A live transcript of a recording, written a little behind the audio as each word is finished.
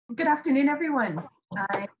Good afternoon, everyone.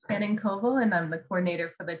 I'm Shannon Koval, and I'm the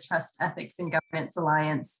coordinator for the Trust, Ethics, and Governance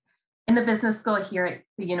Alliance in the business school here at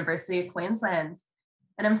the University of Queensland.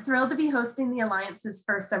 And I'm thrilled to be hosting the Alliance's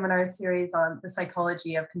first seminar series on the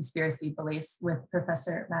psychology of conspiracy beliefs with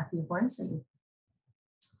Professor Matthew Hornsey.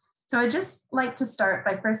 So I'd just like to start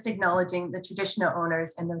by first acknowledging the traditional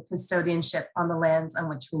owners and the custodianship on the lands on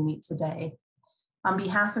which we meet today. On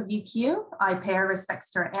behalf of UQ, I pay our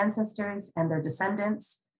respects to our ancestors and their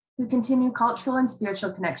descendants who continue cultural and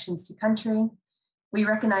spiritual connections to country. We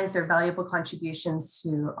recognize their valuable contributions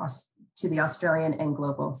to the Australian and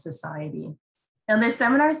global society. Now, this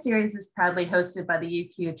seminar series is proudly hosted by the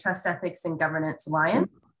UQ Trust, Ethics, and Governance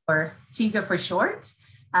Alliance, or TEGA for short,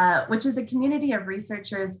 which is a community of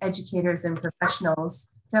researchers, educators, and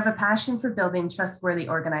professionals who have a passion for building trustworthy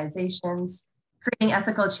organizations, creating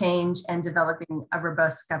ethical change, and developing a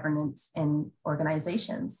robust governance in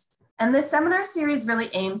organizations. And this seminar series really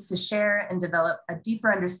aims to share and develop a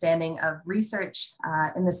deeper understanding of research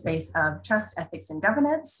in the space of trust, ethics, and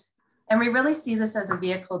governance. And we really see this as a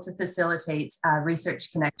vehicle to facilitate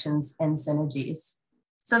research connections and synergies.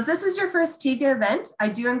 So if this is your first TEGA event, I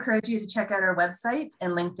do encourage you to check out our website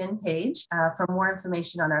and LinkedIn page for more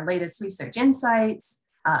information on our latest research insights,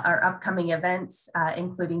 our upcoming events,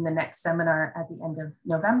 including the next seminar at the end of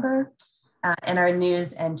November, and our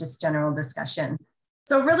news and just general discussion.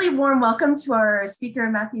 So really warm welcome to our speaker,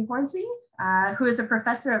 Matthew Hornsey, who is a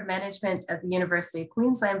professor of management at the University of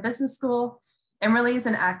Queensland Business School and really is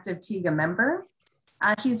an active TEGA member.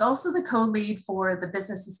 He's also the co-lead for the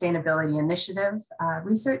Business Sustainability Initiative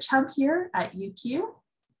Research Hub here at UQ.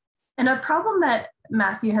 And a problem that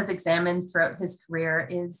Matthew has examined throughout his career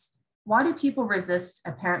is, why do people resist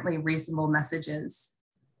apparently reasonable messages?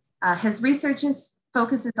 His research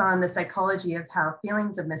focuses on the psychology of how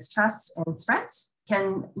feelings of mistrust and threat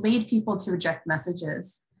can lead people to reject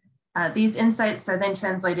messages. These insights are then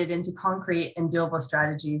translated into concrete and doable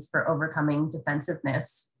strategies for overcoming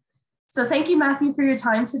defensiveness. So thank you, Matthew, for your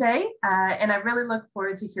time today. And I really look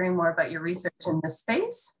forward to hearing more about your research in this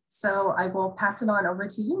space. So I will pass it on over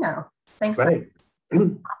to you now. Thanks. Great.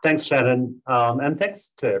 Thanks, Shannon. And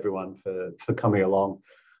thanks to everyone for coming along.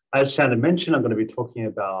 As Shannon mentioned, I'm going to be talking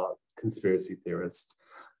about conspiracy theorists.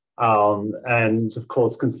 And of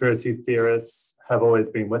course, conspiracy theorists have always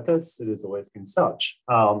been with us. It has always been such.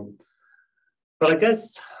 But I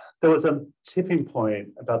guess there was a tipping point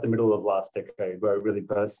about the middle of last decade where it really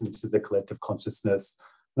burst into the collective consciousness.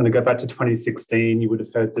 I'm going to go back to 2016. You would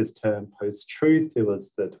have heard this term post-truth. It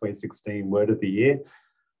was the 2016 word of the year.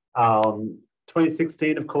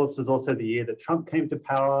 2016, of course, was also the year that Trump came to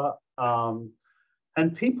power.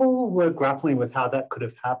 And people were grappling with how that could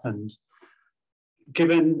have happened,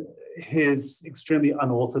 given his extremely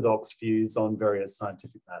unorthodox views on various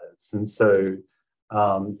scientific matters. And so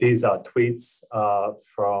these are tweets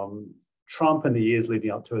from Trump in the years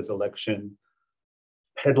leading up to his election,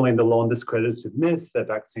 peddling the long discredited myth that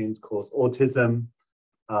vaccines cause autism.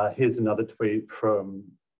 Here's another tweet from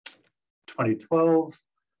 2012,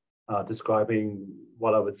 describing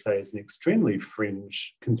what I would say is an extremely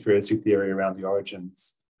fringe conspiracy theory around the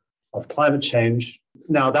origins of climate change.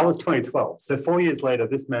 Now, that was 2012. So 4 years later,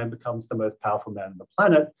 this man becomes the most powerful man on the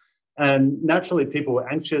planet. And naturally, people were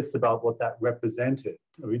anxious about what that represented.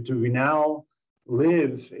 Do we now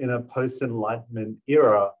live in a post-Enlightenment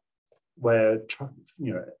era where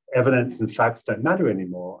evidence and facts don't matter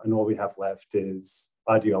anymore, and all we have left is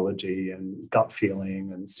ideology and gut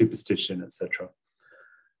feeling and superstition, etc.?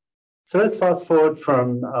 So let's fast forward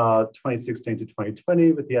from 2016 to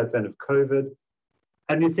 2020 with the advent of COVID.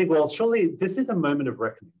 And you think, well, surely this is a moment of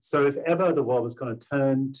reckoning. So if ever the world was going to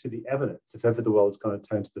turn to the evidence, if ever the world was going to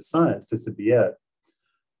turn to the science, this would be it.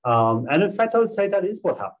 And in fact, I would say that is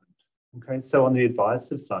what happened. Okay, so on the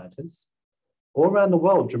advice of scientists, all around the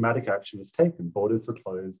world, dramatic action was taken. Borders were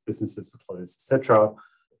closed, businesses were closed, etc.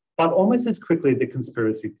 But almost as quickly, the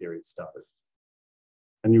conspiracy theories started.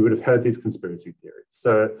 And you would have heard these conspiracy theories.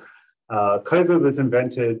 So COVID was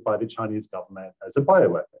invented by the Chinese government as a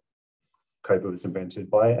bioweapon. COVID was invented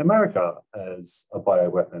by America as a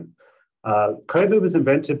bioweapon. COVID was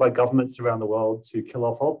invented by governments around the world to kill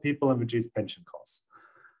off old people and reduce pension costs.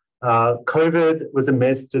 COVID was a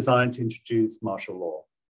myth designed to introduce martial law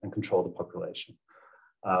and control the population.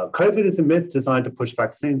 COVID is a myth designed to push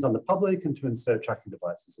vaccines on the public and to insert tracking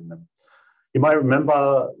devices in them. You might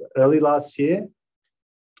remember early last year,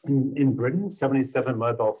 in Britain, 77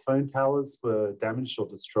 mobile phone towers were damaged or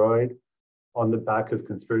destroyed on the back of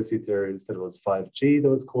conspiracy theories that it was 5G that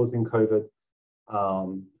was causing COVID.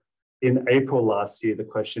 In April last year, the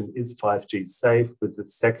question, is 5G safe, was the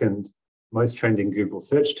second most trending Google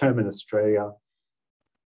search term in Australia.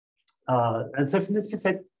 And so from this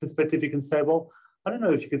perspective, you can say, well, I don't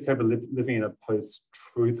know if you could say we're living in a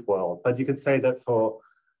post-truth world, but you could say that for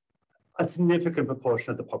a significant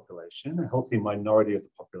proportion of the population, a healthy minority of the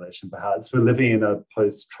population perhaps, we're living in a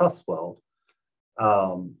post-trust world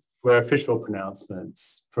where official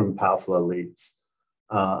pronouncements from powerful elites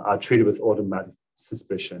are treated with automatic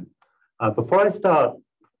suspicion. Before I start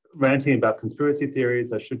ranting about conspiracy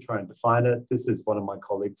theories, I should try and define it. This is one of my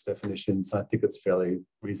colleagues' definitions, and I think it's fairly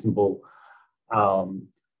reasonable.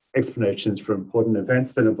 Explanations for important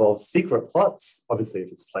events that involve secret plots. Obviously,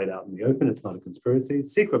 if it's played out in the open, it's not a conspiracy.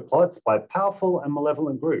 Secret plots by powerful and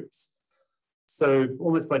malevolent groups. So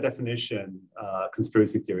almost by definition,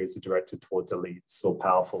 conspiracy theories are directed towards elites or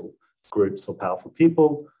powerful groups or powerful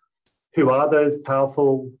people. Who are those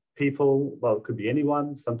powerful people? Well, it could be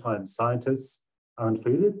anyone. Sometimes scientists are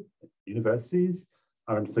included. Universities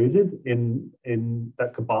are included in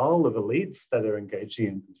that cabal of elites that are engaging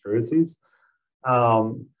in conspiracies.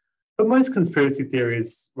 But most conspiracy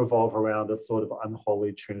theories revolve around a sort of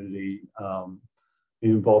unholy trinity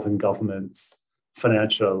involving governments,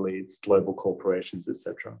 financial elites, global corporations,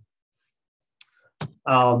 etc.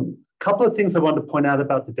 Couple of things I want to point out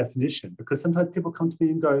about the definition, because sometimes people come to me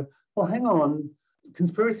and go, well, hang on,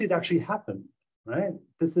 conspiracies actually happen, right?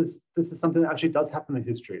 This is something that actually does happen in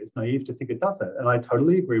history. It's naive to think it doesn't. And I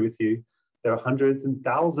totally agree with you. There are hundreds and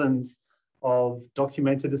thousands of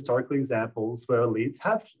documented historical examples where elites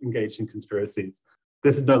have engaged in conspiracies.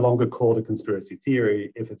 This is no longer called a conspiracy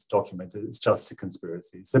theory if it's documented, it's just a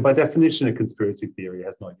conspiracy. So by definition, a conspiracy theory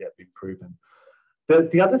has not yet been proven.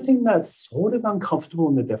 The other thing that's sort of uncomfortable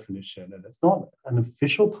in the definition, and it's not an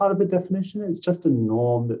official part of the definition, it's just a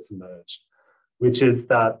norm that's emerged, which is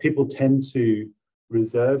that people tend to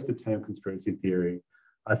reserve the term conspiracy theory,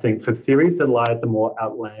 I think, for theories that lie at the more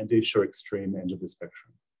outlandish or extreme end of the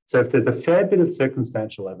spectrum. So if there's a fair bit of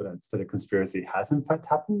circumstantial evidence that a conspiracy has in fact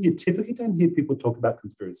happened, you typically don't hear people talk about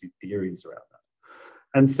conspiracy theories around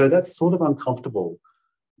that. And so that's sort of uncomfortable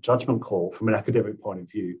judgment call from an academic point of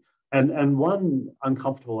view. And one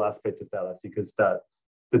uncomfortable aspect of that, I think, is that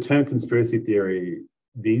the term conspiracy theory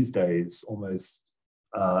these days almost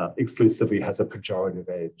exclusively has a pejorative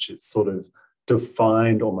edge. It's sort of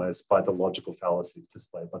defined almost by the logical fallacies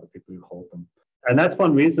displayed by the people who hold them. And that's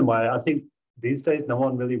one reason why I think these days, no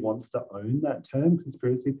one really wants to own that term,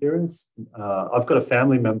 conspiracy theorists. I've got a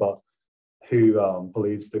family member who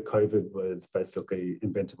believes that COVID was basically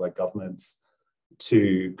invented by governments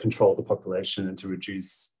to control the population and to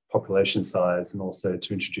reduce population size and also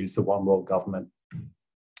to introduce the one world government.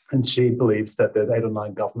 And she believes that there's 8 or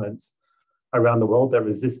 9 governments around the world that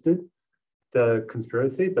resisted the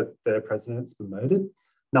conspiracy, but their presidents were murdered.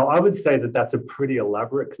 Now, I would say that that's a pretty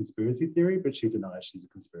elaborate conspiracy theory, but she denies she's a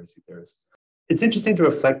conspiracy theorist. It's interesting to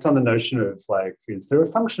reflect on the notion of, like, is there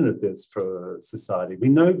a function of this for society?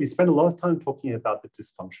 We spend a lot of time talking about the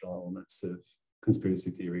dysfunctional elements of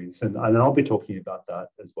conspiracy theories, and I'll be talking about that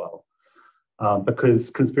as well.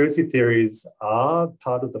 Because conspiracy theories are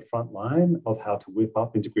part of the front line of how to whip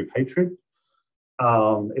up intergroup hatred.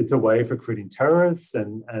 It's a way for creating terrorists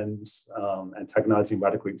and antagonizing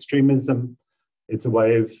radical extremism. It's a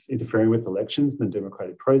way of interfering with elections and the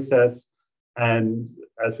democratic process. And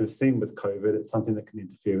as we've seen with COVID, it's something that can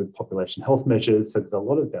interfere with population health measures. So there's a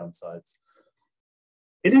lot of downsides.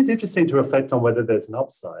 It is interesting to reflect on whether there's an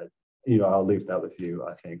upside. You know, I'll leave that with you,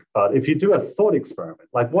 I think. But if you do a thought experiment,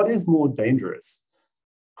 like, what is more dangerous?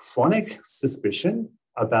 Chronic suspicion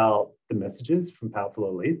about the messages from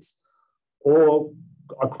powerful elites, or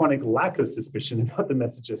a chronic lack of suspicion about the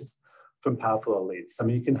messages from powerful elites? I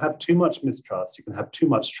mean, you can have too much mistrust, you can have too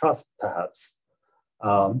much trust, perhaps.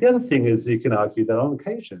 The other thing is, you can argue that on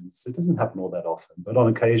occasions, it doesn't happen all that often, but on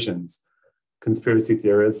occasions, conspiracy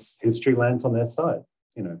theorists, history lands on their side,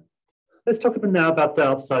 you know. Let's talk now about the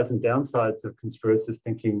upsides and downsides of conspiracist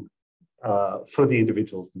thinking for the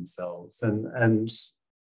individuals themselves. And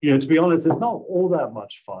you know, to be honest, it's not all that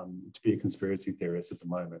much fun to be a conspiracy theorist at the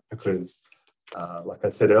moment because, like I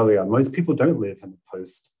said earlier, most people don't live in a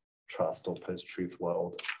post-trust or post-truth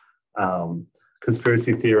world.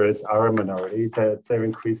 Conspiracy theorists are a minority. They're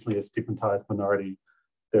increasingly a stigmatized minority.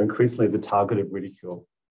 They're increasingly the target of ridicule.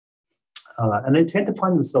 And they tend to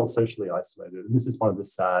find themselves socially isolated. And this is one of the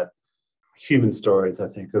sad human stories, I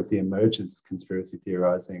think, of the emergence of conspiracy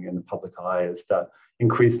theorizing in the public eye, is that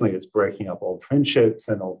increasingly it's breaking up old friendships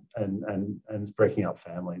and it's breaking up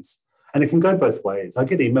families. And it can go both ways. I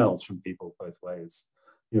get emails from people both ways.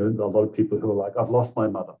 You know, a lot of people who are like, I've lost my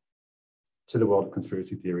mother to the world of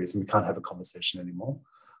conspiracy theories and we can't have a conversation anymore.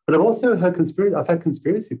 But I've also heard I've had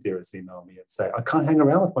conspiracy theorists email me and say, I can't hang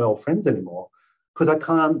around with my old friends anymore because I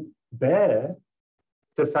can't bear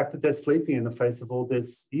the fact that they're sleeping in the face of all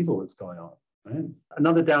this evil that's going on. Right?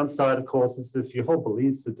 Another downside, of course, is if you hold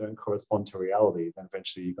beliefs that don't correspond to reality, then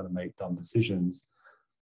eventually you're going to make dumb decisions.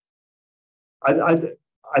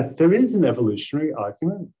 There is an evolutionary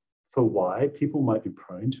argument for why people might be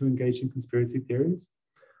prone to engage in conspiracy theories.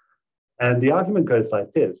 And the argument goes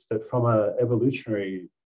like this, that from an evolutionary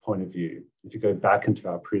point of view, if you go back into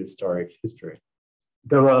our prehistoric history,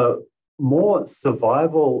 there are more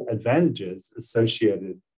survival advantages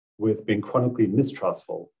associated with being chronically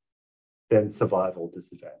mistrustful than survival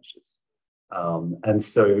disadvantages. And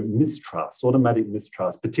so mistrust, automatic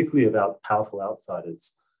mistrust, particularly about powerful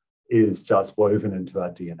outsiders, is just woven into our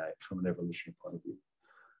DNA from an evolutionary point of view.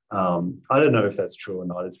 I don't know if that's true or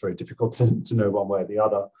not. It's very difficult to know one way or the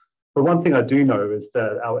other. But one thing I do know is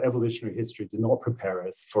that our evolutionary history did not prepare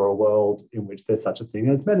us for a world in which there's such a thing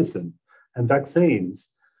as medicine and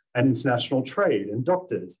vaccines and international trade and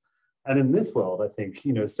doctors. And in this world, I think,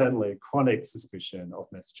 certainly chronic suspicion of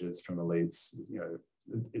messages from elites,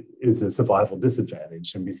 is a survival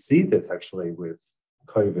disadvantage. And we see this actually with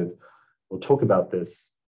COVID. We'll talk about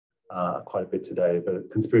this quite a bit today, but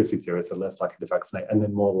conspiracy theorists are less likely to vaccinate and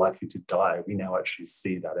then more likely to die. We now actually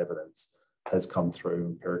see that evidence has come through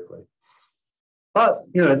empirically. But,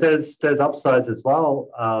 there's upsides as well.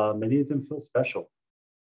 Many of them feel special.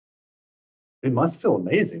 It must feel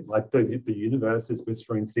amazing, like the universe is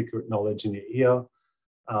whispering secret knowledge in your ear.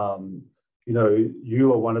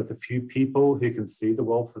 You are one of the few people who can see the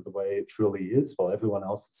world for the way it truly is, while everyone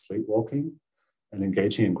else is sleepwalking and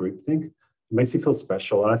engaging in groupthink. It makes you feel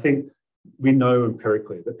special. And I think we know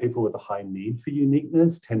empirically that people with a high need for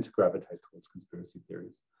uniqueness tend to gravitate towards conspiracy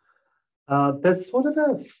theories. There's sort of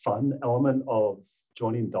a fun element of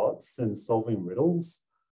joining dots and solving riddles.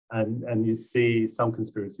 And you see some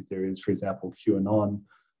conspiracy theories, for example, QAnon,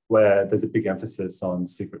 where there's a big emphasis on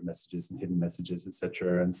secret messages and hidden messages,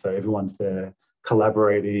 etc. And so everyone's there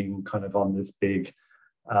collaborating kind of on this big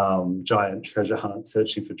giant treasure hunt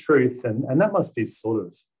searching for truth. And that must be sort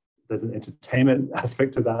of, there's an entertainment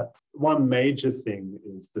aspect to that. One major thing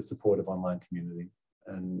is the support of online community.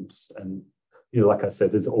 And like I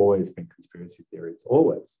said, there's always been conspiracy theories,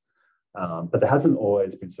 always. But there hasn't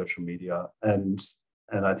always been social media. And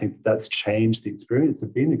I think that's changed the experience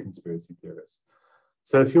of being a conspiracy theorist.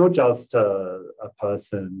 So if you're just a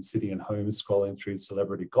person sitting at home scrolling through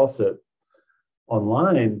celebrity gossip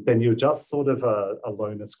online, then you're just sort of a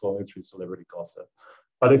loner scrolling through celebrity gossip.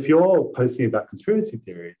 But if you're posting about conspiracy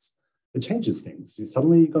theories, it changes things.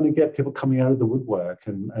 Suddenly you're going to get people coming out of the woodwork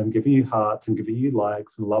and giving you hearts and giving you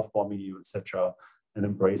likes and love bombing you, etc., and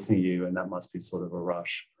embracing you. And that must be sort of a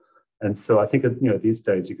rush. And so I think that, these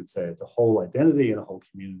days you could say it's a whole identity and a whole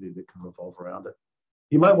community that can revolve around it.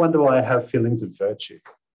 You might wonder why I have feelings of virtue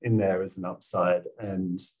in there as an upside.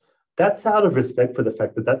 And that's out of respect for the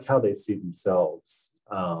fact that that's how they see themselves.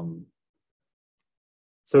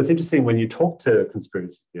 So it's interesting when you talk to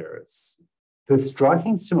conspiracy theorists, there's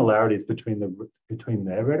striking similarities between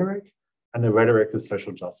their rhetoric and the rhetoric of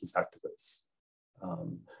social justice activists.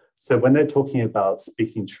 So when they're talking about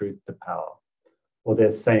speaking truth to power, or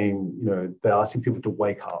they're saying, they're asking people to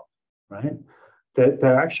wake up, right?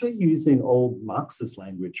 They're actually using old Marxist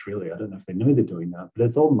language, really. I don't know if they know they're doing that, but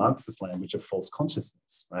it's old Marxist language of false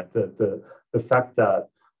consciousness, right? The fact that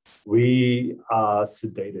we are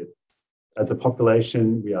sedated. As a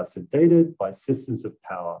population, we are sedated by systems of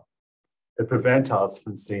power that prevent us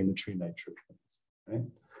from seeing the true nature of things, right?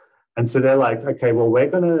 And so they're like, okay, well, we're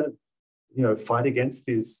going to, fight against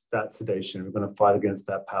that sedation. We're going to fight against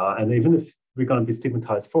that power. And even if we're going to be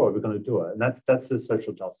stigmatized for it, we're going to do it. And that's a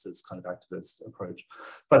social justice kind of activist approach.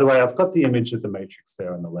 By the way, I've got the image of the matrix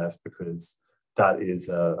there on the left because that is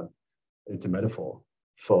it's a metaphor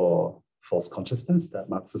for false consciousness, that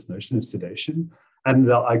Marxist notion of sedation. And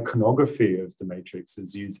the iconography of the matrix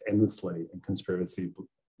is used endlessly in conspiracy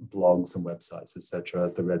blogs and websites, etc.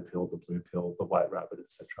 The red pill, the blue pill, the white rabbit,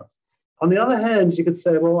 etc. On the other hand, you could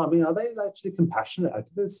say, well, are they actually compassionate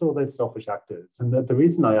activists or are they selfish actors? And the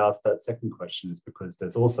reason I asked that second question is because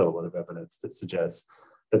there's also a lot of evidence that suggests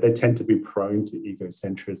that they tend to be prone to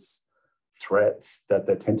egocentric threats, that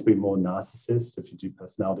they tend to be more narcissist. If you do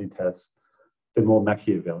personality tests, they're more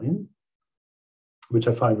Machiavellian, which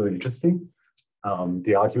I find really interesting.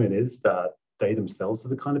 The argument is that they themselves are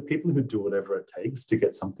the kind of people who do whatever it takes to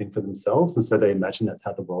get something for themselves. And so they imagine that's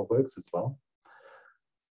how the world works as well.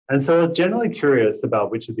 And so I was generally curious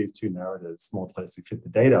about which of these two narratives more closely fit the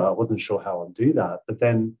data. I wasn't sure how I'd do that. But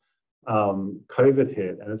then COVID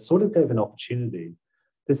hit and it sort of gave an opportunity.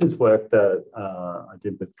 This is work that I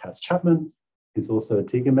did with Cass Chapman, who's also a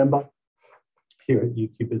TEGA member here at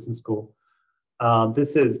UQ Business School.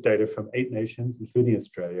 This is data from 8 nations, including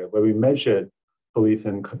Australia, where we measured belief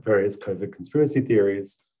in various COVID conspiracy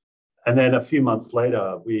theories. And then a few months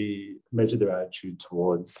later, we measured their attitude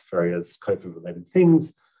towards various COVID-related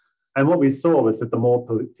things. And what we saw was that the more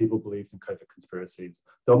people believed in COVID conspiracies,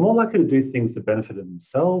 they were more likely to do things that benefited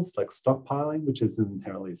themselves, like stockpiling, which is an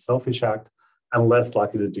inherently selfish act, and less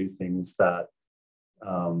likely to do things that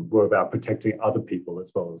were about protecting other people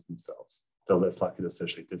as well as themselves. They're less likely to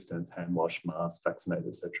socially distance, hand wash, mask, vaccinate,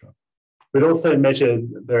 etc. We'd also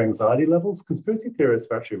measured their anxiety levels. Conspiracy theorists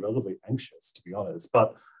were actually relatively anxious, to be honest,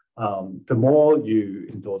 but the more you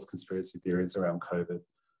endorse conspiracy theories around COVID,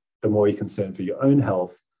 the more you're concerned for your own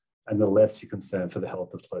health and the less you're concerned for the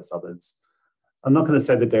health of close others. I'm not going to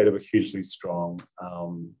say the data were hugely strong,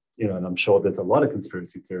 and I'm sure there's a lot of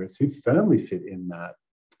conspiracy theorists who firmly fit in that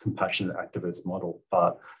compassionate activist model,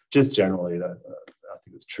 but just generally, I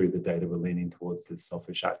think it's true the data were leaning towards this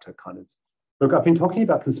selfish actor kind of. Look, I've been talking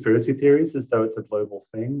about conspiracy theories as though it's a global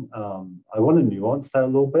thing. I want to nuance that a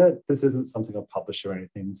little bit. This isn't something I've published or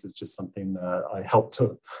anything. This is just something that I helped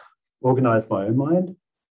to organize my own mind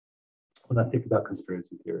when I think about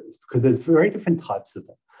conspiracy theories, because there's very different types of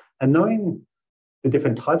them. And knowing the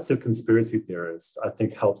different types of conspiracy theorists, I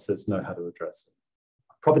think helps us know how to address it.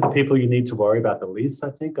 Probably the people you need to worry about the least,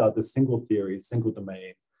 I think, are the single theory, single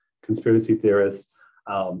domain conspiracy theorists.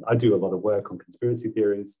 I do a lot of work on conspiracy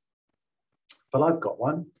theories, but I've got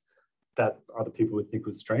one that other people would think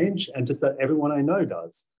was strange, and just that everyone I know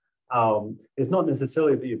does. It's not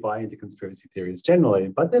necessarily that you buy into conspiracy theories generally,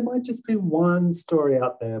 but there might just be one story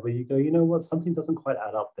out there where you go, you know what, something doesn't quite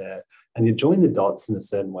add up there, and you join the dots in a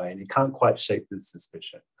certain way, and you can't quite shake this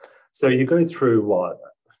suspicion. So you go through what,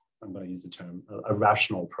 I'm going to use the term, a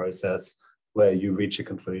rational process where you reach a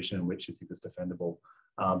conclusion which you think is defendable,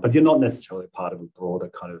 but you're not necessarily part of a broader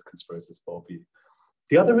kind of conspiracist worldview.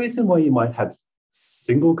 The other reason why you might have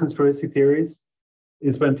single conspiracy theories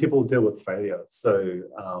is when people deal with failure. So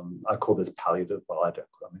I call this palliative, well,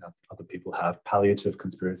 other people have palliative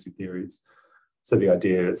conspiracy theories. So the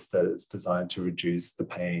idea is that it's designed to reduce the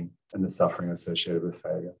pain and the suffering associated with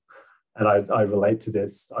failure. And I relate to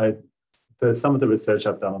this. Some of the research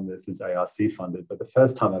I've done on this is ARC funded, but the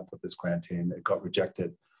first time I put this grant in, it got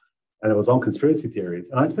rejected. And it was on conspiracy theories.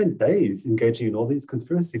 And I spent days engaging in all these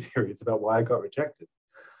conspiracy theories about why I got rejected.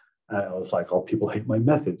 And I was like, oh, people hate my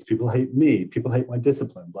methods, people hate me, people hate my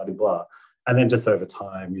discipline, blah, blah, blah. And then just over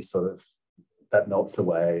time, you sort of, that melts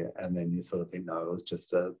away. And then you sort of think, no, it was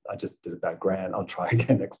just I just did a bad grant, I'll try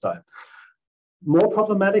again next time. More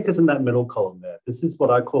problematic is in that middle column there. This is what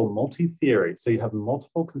I call multi-theory. So you have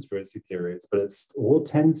multiple conspiracy theories, but it all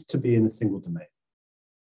tends to be in a single domain.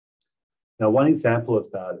 Now, one example of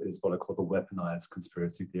that is what I call the weaponized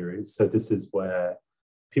conspiracy theories. So this is where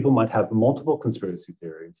people might have multiple conspiracy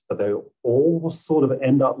theories, but they all sort of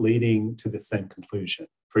end up leading to the same conclusion.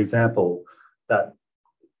 For example, that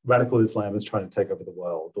radical Islam is trying to take over the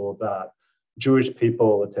world, or that Jewish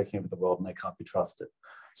people are taking over the world and they can't be trusted.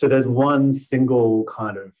 So there's one single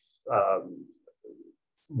kind of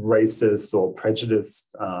racist or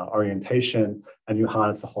prejudiced orientation, and you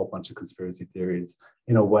harness a whole bunch of conspiracy theories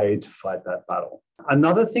in a way to fight that battle.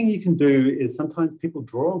 Another thing you can do is sometimes people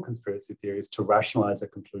draw on conspiracy theories to rationalize a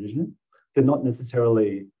conclusion. They're not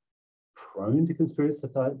necessarily prone to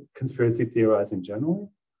conspiracy theorizing generally,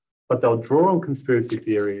 but they'll draw on conspiracy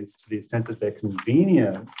theories to the extent that they're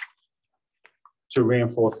convenient to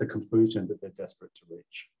reinforce the conclusion that they're desperate to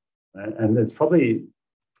reach. Right? And it's probably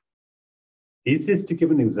easiest to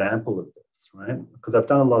give an example of this, right? Because I've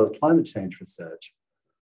done a lot of climate change research.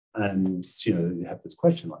 And you have this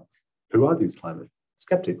question like, who are these climate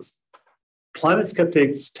skeptics? Climate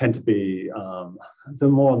skeptics tend to be they're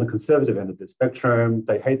more on the conservative end of the spectrum.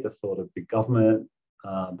 They hate the thought of big government.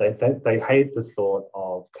 They hate the thought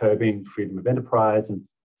of curbing freedom of enterprise and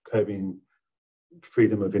curbing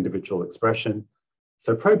freedom of individual expression.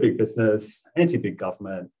 So pro-big business, anti-big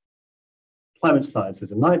government. Climate science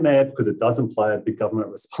is a nightmare because it does imply a big government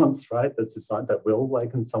response, right? That's a science that will,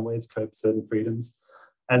 like, in some ways, curb certain freedoms.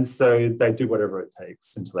 And so they do whatever it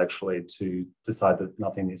takes intellectually to decide that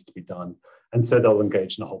nothing needs to be done. And so they'll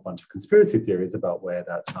engage in a whole bunch of conspiracy theories about where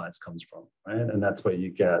that science comes from, right? And that's where you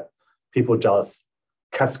get people just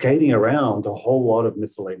cascading around a whole lot of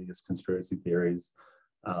miscellaneous conspiracy theories.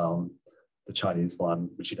 The Chinese one,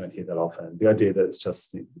 which you don't hear that often. The idea that it's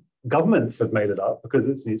just governments have made it up because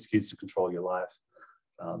it's an excuse to control your life,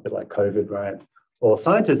 a bit like COVID, right? Or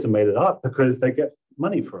scientists have made it up because they get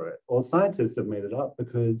money for it. Or scientists have made it up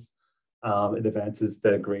because it advances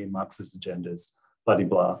their green Marxist agendas, blah, blah,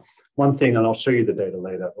 blah. One thing, and I'll show you the data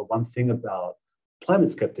later, but one thing about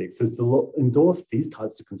climate skeptics is to endorse these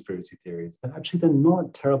types of conspiracy theories, but actually they're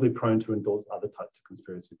not terribly prone to endorse other types of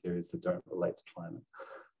conspiracy theories that don't relate to climate.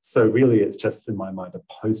 So really, it's just, in my mind, a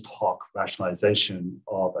post hoc rationalization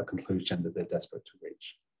of a conclusion that they're desperate to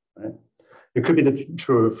reach, right? It could be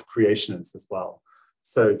true of creationists as well.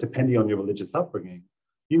 So depending on your religious upbringing,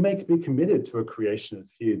 you may be committed to a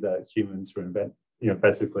creationist view that humans were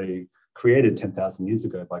basically created 10,000 years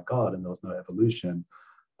ago by God and there was no evolution.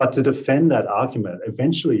 But to defend that argument,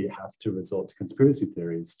 eventually you have to resort to conspiracy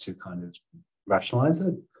theories to kind of rationalize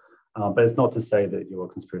it. But it's not to say that you're a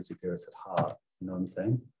conspiracy theorist at heart, you know what I'm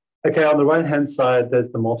saying? Okay, on the right-hand side,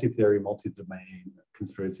 there's the multi-theory, multi-domain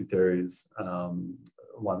conspiracy theories.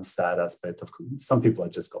 One sad aspect of some people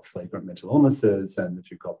have just got flagrant mental illnesses, and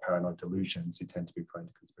if you've got paranoid delusions, you tend to be prone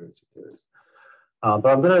to conspiracy theories. But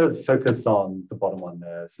I'm going to focus on the bottom one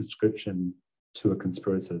there, subscription to a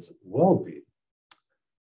conspiracist worldview.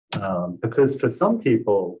 Because for some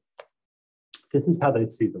people, this is how they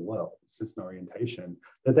see the world. It's just an orientation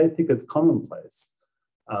that they think it's commonplace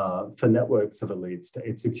for networks of elites to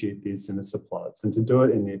execute these sinister plots and to do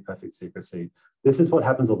it in near perfect secrecy. This is what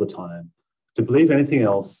happens all the time. To believe anything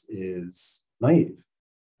else is naive.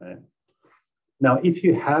 Right? Now, if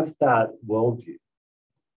you have that worldview,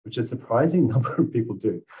 which a surprising number of people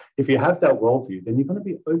do, if you have that worldview, then you're going to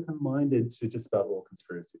be open-minded to just about all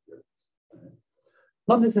conspiracy theories. Right?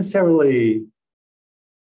 Not necessarily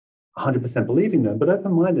 100% believing them, but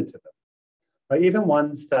open-minded to them. Right? Even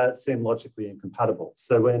ones that seem logically incompatible.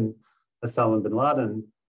 So when Osama bin Laden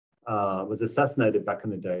was assassinated back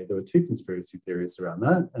in the day, there were two conspiracy theories around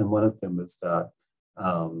that. And one of them was that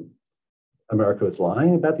America was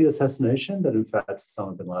lying about the assassination, that in fact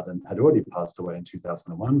Osama bin Laden had already passed away in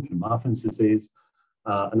 2001 from Marfan's disease.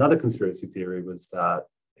 Another conspiracy theory was that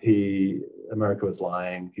America was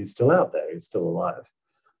lying, he's still out there, he's still alive.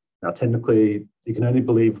 Now, technically, you can only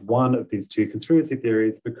believe one of these two conspiracy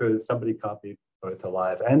theories because somebody can't be both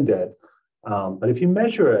alive and dead. But if you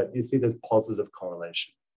measure it, you see there's positive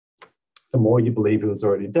correlation. The more you believe he was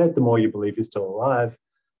already dead, the more you believe he's still alive,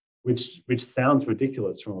 which sounds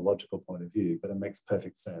ridiculous from a logical point of view, but it makes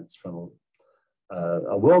perfect sense from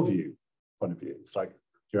a worldview point of view. It's like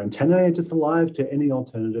your antennae are just alive to any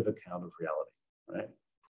alternative account of reality, right?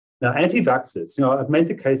 Now, anti-vaxxers, I've made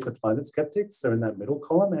the case that climate skeptics are in that middle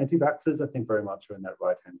column. Anti-vaxxers, I think, very much are in that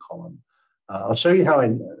right-hand column. I'll show you how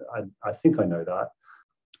I think I know that.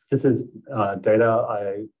 This is data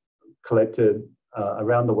I collected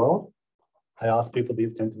around the world. I asked people the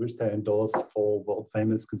extent to which they endorse for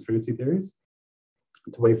world-famous conspiracy theories.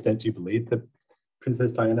 To what extent do you believe that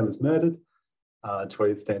Princess Diana was murdered? To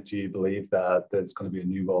what extent do you believe that there's going to be a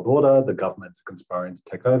new world order, the governments are conspiring to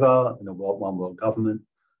take over in a one world government?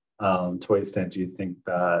 To what extent do you think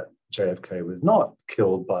that JFK was not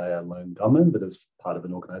killed by a lone gunman, but as part of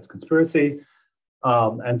an organized conspiracy?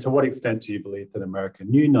 And to what extent do you believe that America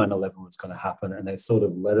knew 9/11 was going to happen and they sort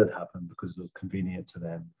of let it happen because it was convenient to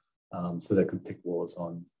them, so they could pick wars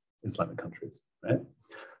on Islamic countries, right?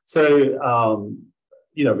 So,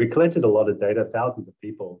 we collected a lot of data, thousands of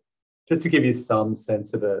people, just to give you some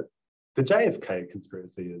sense of it. The JFK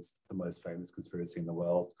conspiracy is the most famous conspiracy in the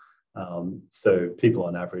world. So people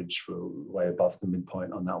on average were way above the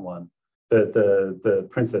midpoint on that one. The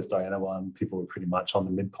Princess Diana one, people were pretty much on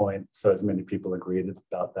the midpoint. So as many people agreed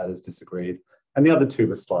about that as disagreed. And the other two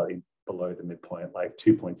were slightly below the midpoint, like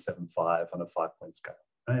 2.75 on a 5-point scale,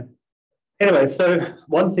 right? Anyway, so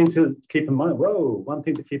one thing to keep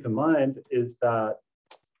in mind is that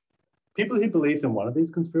people who believed in one of these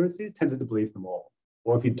conspiracies tended to believe them all.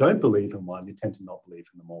 Or if you don't believe in one, you tend to not believe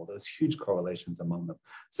in them all. There's huge correlations among them.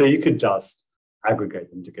 So you could just aggregate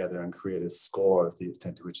them together and create a score of the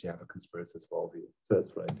extent to which you have a conspiracist worldview. So that's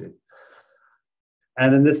what I did.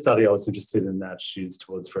 And in this study, I was interested in attitudes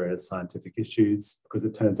towards various scientific issues because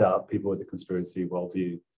it turns out people with a conspiracy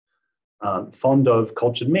worldview aren't fond of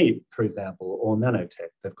cultured meat, for example, or nanotech.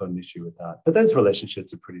 They've got an issue with that. But those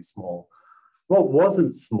relationships are pretty small. What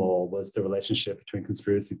wasn't small was the relationship between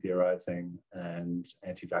conspiracy theorizing and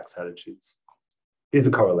anti-vaxx attitudes. These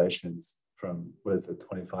are correlations from,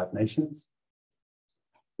 25 nations?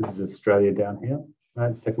 This is Australia down here,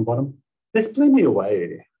 right, second bottom. This blew me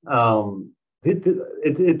away.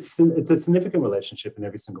 It's a significant relationship in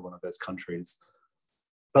every single one of those countries.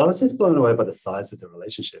 But I was just blown away by the size of the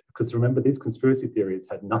relationship because remember, these conspiracy theories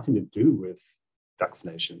had nothing to do with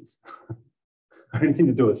vaccinations or anything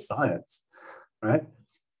to do with science. Right?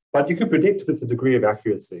 But you could predict with a degree of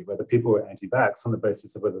accuracy whether people were anti-vax on the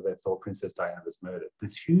basis of whether they thought Princess Diana was murdered.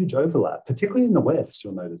 There's huge overlap, particularly in the West,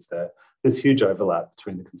 you'll notice there's huge overlap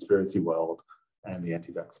between the conspiracy world and the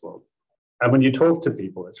anti-vax world. And when you talk to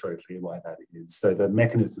people, it's very clear why that is. So the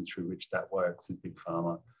mechanism through which that works is big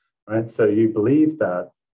pharma, right? So you believe that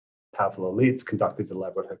powerful elites conduct these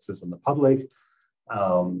elaborate hoaxes on the public,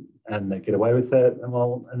 and they get away with it.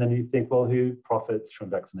 And then you think, well, who profits from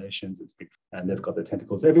vaccinations? It's big, and they've got their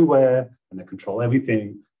tentacles everywhere, and they control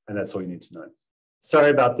everything, and that's all you need to know. Sorry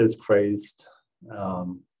about this crazed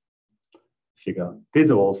figure. This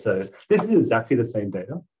is exactly the same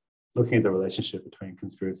data, looking at the relationship between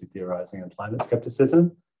conspiracy theorizing and climate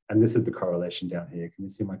skepticism. And this is the correlation down here. Can you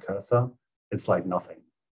see my cursor? It's like nothing.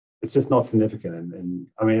 It's just not significant.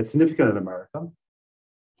 I mean, it's significant in America.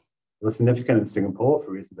 It was significant in Singapore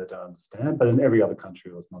for reasons I don't understand, but in every other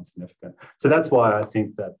country it was non-significant. So that's why I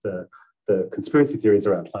think that the conspiracy theories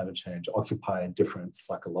around climate change occupy a different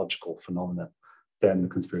psychological phenomenon than the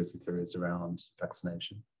conspiracy theories around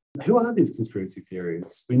vaccination. Who are these conspiracy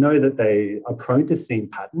theories? We know that they are prone to seeing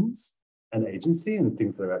patterns and agency in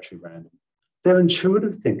things that are actually random. They're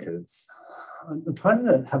intuitive thinkers. I'm trying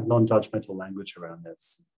to have non-judgmental language around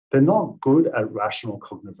this. They're not good at rational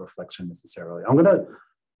cognitive reflection necessarily. I'm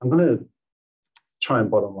gonna try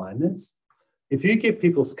and bottom line this. If you give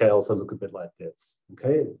people scales that look a bit like this,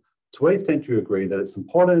 okay, to what extent do you agree that it's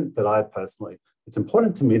important that it's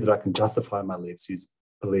important to me that I can justify my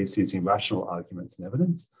beliefs using rational arguments and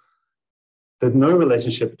evidence? There's no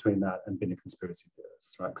relationship between that and being a conspiracy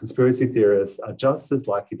theorist, right? Conspiracy theorists are just as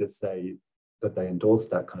likely to say that they endorse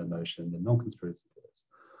that kind of notion than non-conspiracy theorists.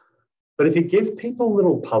 But if you give people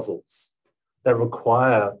little puzzles that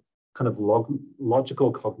require kind of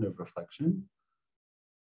logical cognitive reflection,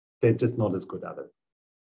 they're just not as good at it.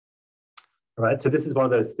 All right, so this is one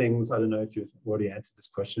of those things, I don't know if you've already answered this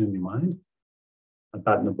question in your mind. A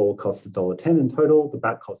bat and a ball costs $1.10 in total. The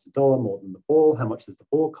bat costs $1 more than the ball. How much does the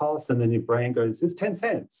ball cost? And then your brain goes, it's 10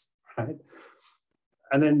 cents, right?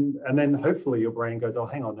 And then hopefully your brain goes, oh,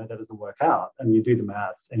 hang on, no, that doesn't work out. And you do the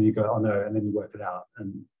math and you go, oh no, and then you work it out.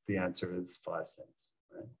 And the answer is 5 cents,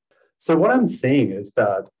 right? So what I'm seeing is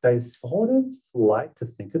that they sort of like to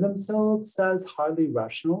think of themselves as highly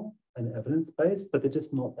rational and evidence-based, but they're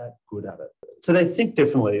just not that good at it. So they think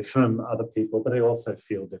differently from other people, but they also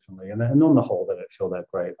feel differently. And on the whole, they don't feel that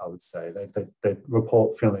great, I would say. They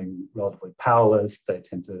report feeling relatively powerless. They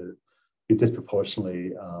tend to be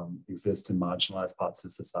disproportionately exist in marginalized parts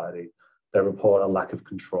of society. They report a lack of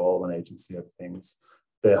control and agency of things.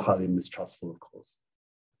 They're highly mistrustful, of course.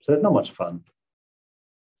 So there's not much fun.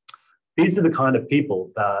 These are the kind of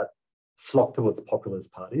people that flock towards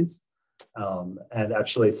populist parties. And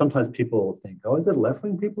actually, sometimes people think, oh, is it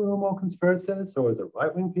left-wing people who are more conspiracists or is it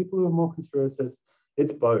right-wing people who are more conspiracists?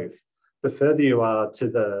 It's both. The further you are to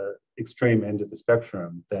the extreme end of the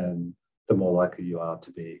spectrum, then the more likely you are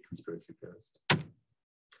to be a conspiracy theorist.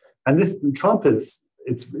 And this Trump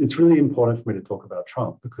it's really important for me to talk about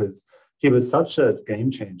Trump because he was such a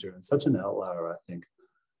game changer and such an outlier, I think,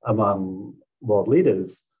 among world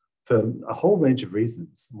leaders for a whole range of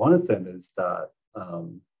reasons. One of them is that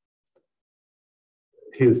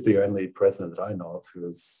he was the only president that I know of who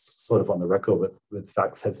was sort of on the record with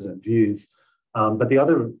vaxx-hesitant views. But the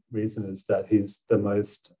other reason is that he's the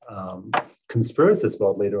most conspiracist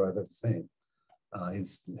world leader I've ever seen.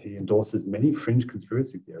 He endorses many fringe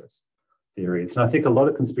conspiracy theories. And I think a lot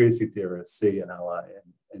of conspiracy theorists see an ally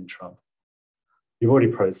in Trump. You've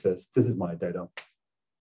already processed, this is my data.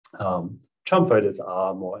 Trump voters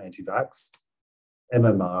are more anti-vaxx.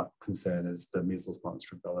 MMR concern is the measles, mumps,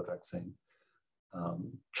 rubella vaccine.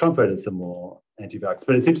 Trump voters are more anti-vaxx,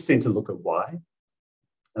 but it's interesting to look at why.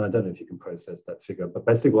 And I don't know if you can process that figure, but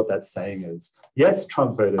basically what that's saying is, yes,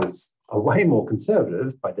 Trump voters are way more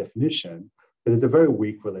conservative by definition, but there's a very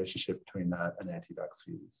weak relationship between that and anti-vaxx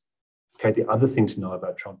views. Okay, the other thing to know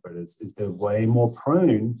about Trump voters is they're way more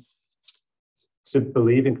prone to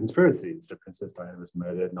believe in conspiracies. That Princess Diana was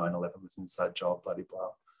murdered, 9/11 was an inside job, blah, blah, blah.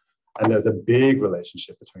 And there's a big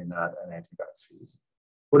relationship between that and anti-vaxx views.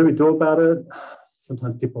 What do we do about it?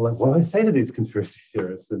 Sometimes people are like, what do I say to these conspiracy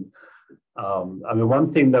theorists? And I mean,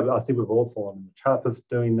 one thing that I think we've all fallen in the trap of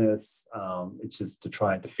doing this, it's just to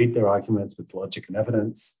try and defeat their arguments with logic and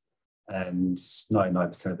evidence. And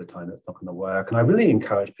 99% of the time, that's not going to work. And I really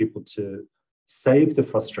encourage people to save the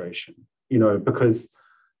frustration, because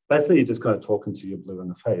basically you're just kind of talking to your blue in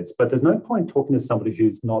the face. But there's no point talking to somebody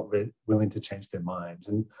who's not willing to change their mind.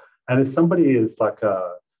 And if somebody is like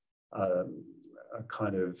a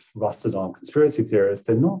kind of rusted on conspiracy theorist,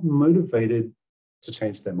 they're not motivated to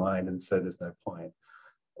change their mind, and so there's no point.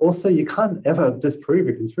 Also, you can't ever disprove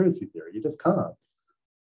a conspiracy theory. You just can't.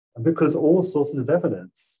 Because all sources of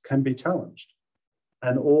evidence can be challenged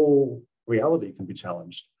and all reality can be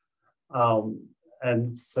challenged.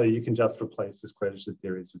 And so you can just replace discredited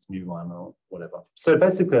theories with new one or whatever. So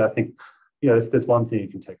basically, I think, if there's one thing you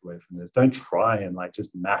can take away from this, don't try and just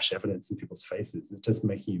mash evidence in people's faces. It's just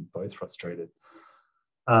making you both frustrated.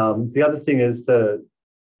 The other thing is that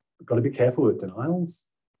you've got to be careful with denials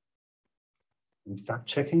and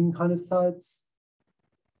fact-checking kind of sites.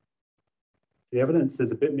 The evidence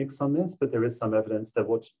is a bit mixed on this, but there is some evidence that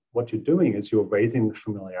what you're doing is you're raising the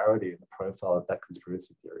familiarity and the profile of that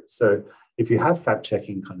conspiracy theory. So if you have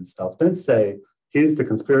fact-checking kind of stuff, don't say, here's the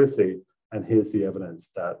conspiracy and here's the evidence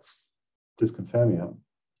that's disconfirming it,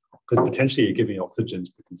 because potentially you're giving oxygen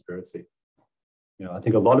to the conspiracy. I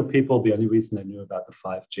think a lot of people, the only reason they knew about the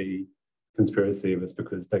 5G conspiracy was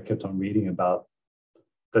because they kept on reading about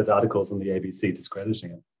those articles on the ABC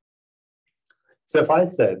discrediting it. So if I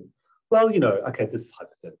said, well, okay, this is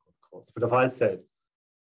hypothetical, of course, but if I said,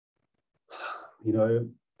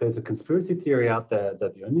 there's a conspiracy theory out there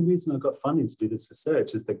that the only reason I got funding to do this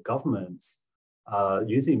research is that governments are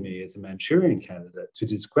using me as a Manchurian candidate to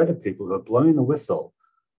discredit people who are blowing the whistle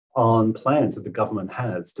on plans that the government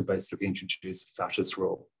has to basically introduce a fascist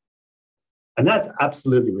rule. And that's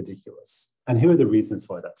absolutely ridiculous. And here are the reasons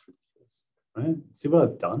why that's ridiculous, right? See what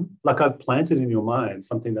I've done? I've planted in your mind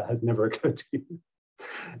something that has never occurred to you.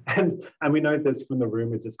 And we know this from the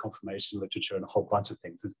rumor disconfirmation literature and a whole bunch of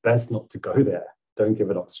things. It's best not to go there. Don't give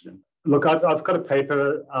it oxygen. Look, I've got a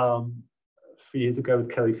paper a few years ago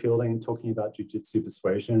with Kelly Fielding talking about jujitsu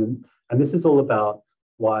persuasion. And this is all about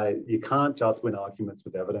why you can't just win arguments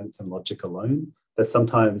with evidence and logic alone. That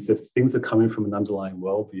sometimes if things are coming from an underlying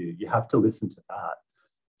worldview, you have to listen to that.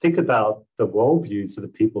 Think about the worldviews of the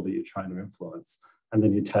people that you're trying to influence, and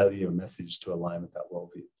then you tailor your message to align with that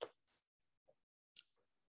worldview.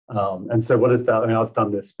 And so what is that? I've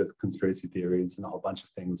done this with conspiracy theories and a whole bunch of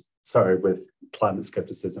things, with climate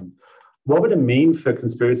skepticism. What would it mean for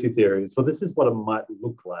conspiracy theories? Well, this is what it might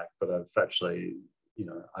look like, but I've actually,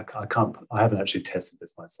 I haven't actually tested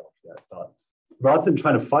this myself yet. But rather than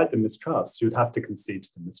trying to fight the mistrust, you'd have to concede to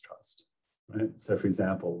the mistrust, right? So for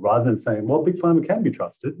example, rather than saying, well, Big Pharma can be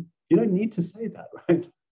trusted, you don't need to say that, right?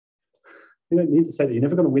 You don't need to say that. You're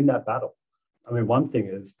never going to win that battle. One thing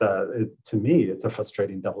is that to me, it's a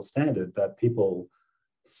frustrating double standard that people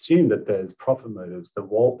assume that there's profit motives that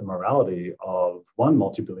warp the morality of one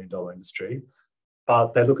multi-billion-dollar industry,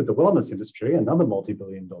 but they look at the wellness industry, another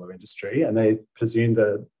multi-billion-dollar industry, and they presume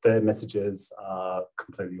that their messages are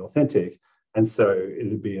completely authentic. And so it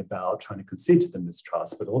would be about trying to concede to the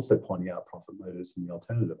mistrust, but also pointing out profit motives in the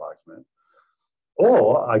alternative argument.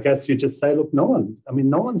 Or I guess you just say, look, no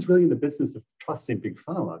one's really in the business of trusting Big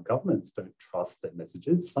Pharma. Governments don't trust their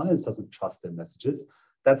messages. Science doesn't trust their messages.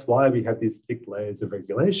 That's why we have these thick layers of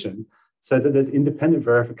regulation, so that there's independent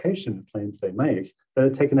verification of claims they make that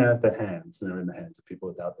are taken out of their hands and are in the hands of people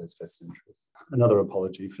without those vested interests. Another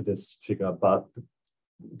apology for this figure, but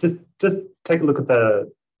just take a look at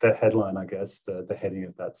the headline, I guess, the heading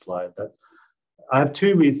of that slide. That I have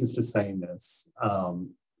two reasons for saying this.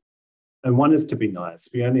 And one is to be nice.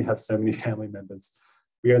 We only have so many family members.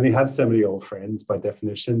 We only have so many old friends by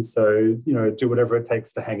definition. So, do whatever it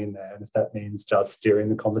takes to hang in there. And if that means just steering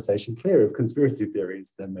the conversation clear of conspiracy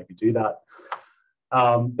theories, then maybe do that.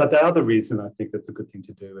 But the other reason I think that's a good thing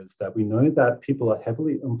to do is that we know that people are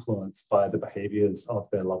heavily influenced by the behaviors of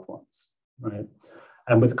their loved ones, right?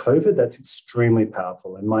 And with COVID, that's extremely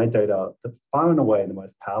powerful. In my data, far and away the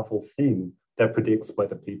most powerful thing that predicts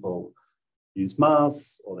whether people use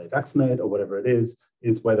masks or they vaccinate or whatever it is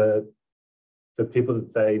whether the people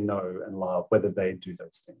that they know and love, whether they do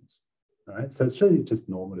those things. All right. So it's really just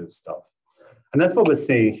normative stuff. And that's what we're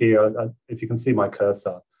seeing here. If you can see my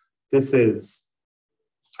cursor, this is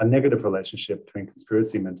a negative relationship between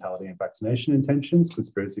conspiracy mentality and vaccination intentions.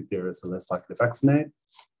 Conspiracy theorists are less likely to vaccinate.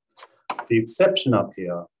 The exception up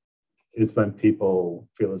here is when people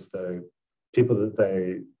feel as though people that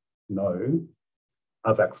they know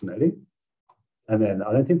are vaccinating. And then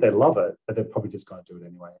I don't think they love it, but they're probably just going to do it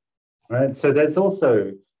anyway, right? So there's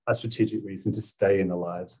also a strategic reason to stay in the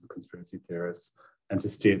lives of conspiracy theorists and to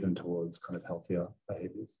steer them towards kind of healthier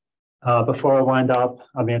behaviors. Before I wind up,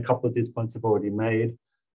 a couple of these points I've already made.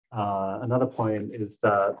 Another point is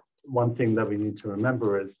that one thing that we need to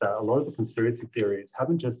remember is that a lot of the conspiracy theories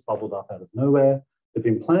haven't just bubbled up out of nowhere. They've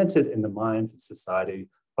been planted in the minds of society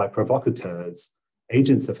by provocateurs,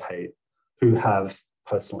 agents of hate, who have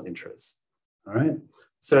personal interests. All right.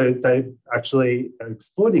 So they actually are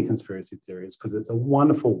exploiting conspiracy theories because it's a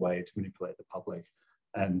wonderful way to manipulate the public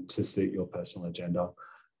and to suit your personal agenda.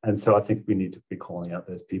 And so I think we need to be calling out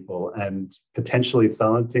those people and potentially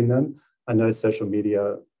silencing them, I know social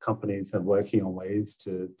media companies are working on ways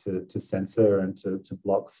to censor and to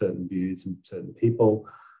block certain views and certain people.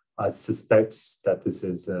 I suspect that this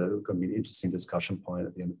is going to be an interesting discussion point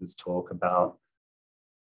at the end of this talk about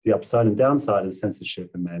the upside and downside of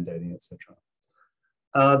censorship and mandating, etc.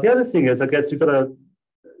 The other thing is, I guess you've got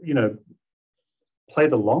to, play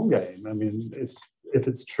the long game. I mean, if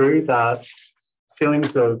it's true that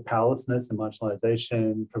feelings of powerlessness and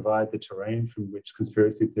marginalization provide the terrain from which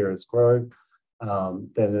conspiracy theorists grow,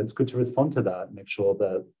 then it's good to respond to that and make sure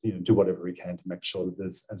that, do whatever we can to make sure that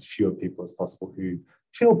there's as fewer people as possible who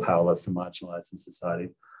feel powerless and marginalized in society.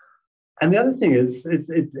 And the other thing is,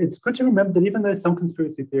 it's good to remember that even though some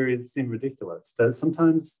conspiracy theories seem ridiculous, that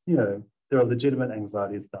sometimes, there are legitimate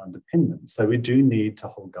anxieties that underpin them. So we do need to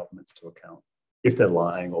hold governments to account if they're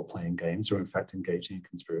lying or playing games or in fact engaging in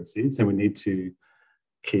conspiracies. And we need to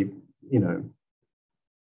keep,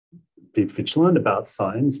 be vigilant about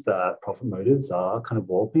signs that profit motives are kind of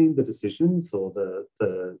warping the decisions or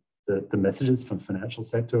the messages from financial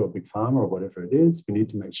sector or big pharma or whatever it is. We need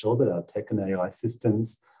to make sure that our tech and AI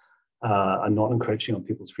systems are not encroaching on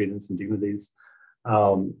people's freedoms and dignities.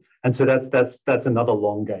 And so that's another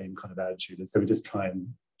long game kind of attitude, is that we just try and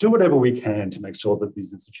do whatever we can to make sure that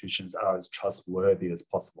these institutions are as trustworthy as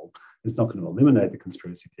possible. It's not going to eliminate the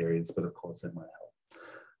conspiracy theories, but of course it might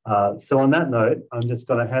help. So on that note, I'm just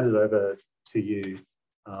going to hand it over to you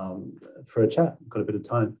for a chat. We've got a bit of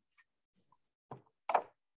time.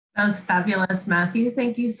 That was fabulous, Matthew.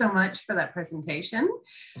 Thank you so much for that presentation.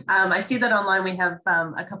 I see that online we have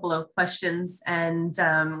a couple of questions, and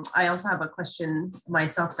I also have a question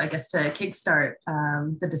myself, I guess, to kickstart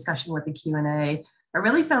the discussion with the Q&A. I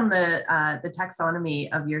really found the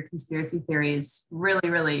taxonomy of your conspiracy theories really,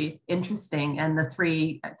 really interesting, and the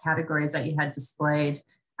three categories that you had displayed.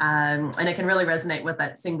 And it can really resonate with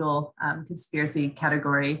that single conspiracy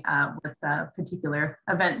category with particular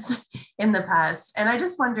events in the past. And I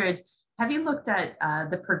just wondered, have you looked at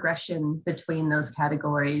the progression between those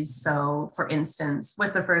categories? So for instance,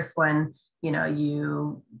 with the first one,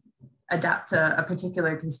 you adapt a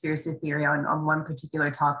particular conspiracy theory on one particular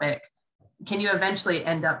topic. Can you eventually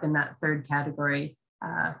end up in that third category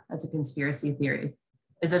as a conspiracy theory?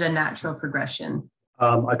 Is it a natural progression?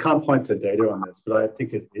 I can't point to data on this, but I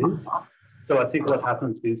think it is. So I think what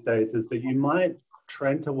happens these days is that you might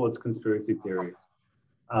trend towards conspiracy theories.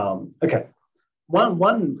 Okay,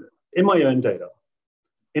 one in my own data,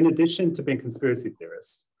 in addition to being conspiracy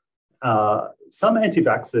theorists, some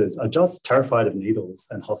anti-vaxxers are just terrified of needles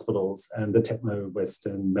and hospitals and the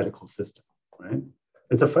techno-Western medical system, right?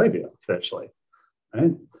 It's a phobia, virtually,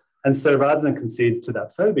 right? And so rather than concede to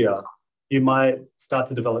that phobia, you might start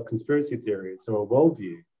to develop conspiracy theories or a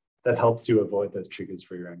worldview that helps you avoid those triggers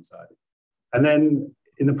for your anxiety. And then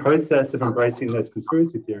in the process of embracing those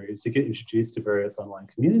conspiracy theories, you get introduced to various online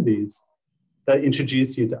communities that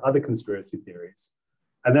introduce you to other conspiracy theories.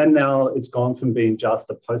 And then now it's gone from being just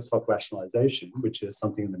a post hoc rationalization, which is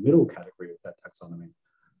something in the middle category of that taxonomy.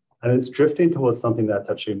 And it's drifting towards something that's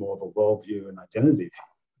actually more of a worldview and identity,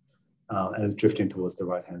 and it's drifting towards the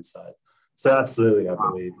right-hand side. So absolutely, I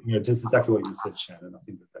believe, just exactly what you said, Shannon. I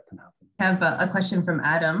think that can happen. I have a question from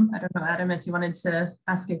Adam. I don't know, Adam, if you wanted to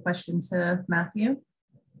ask a question to Matthew.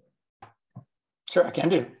 Sure, I can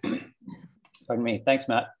do. Pardon me. Thanks,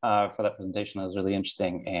 Matt, for that presentation. That was really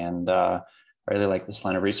interesting. And I really like this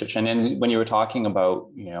line of research. And then when you were talking about,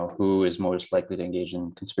 who is most likely to engage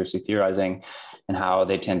in conspiracy theorizing and how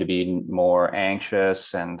they tend to be more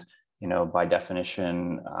anxious and by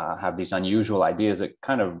definition, have these unusual ideas, it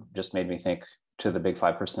kind of just made me think to the big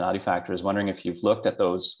five personality factors, wondering if you've looked at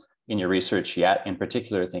those in your research yet, in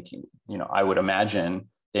particular thinking, I would imagine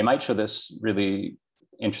they might show this really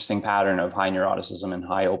interesting pattern of high neuroticism and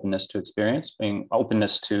high openness to experience, being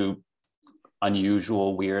openness to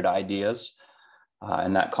unusual, weird ideas,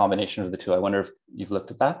 and that combination of the two. I wonder if you've looked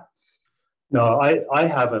at that? No, I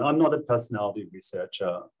haven't. I'm not a personality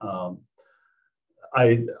researcher.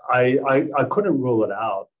 I couldn't rule it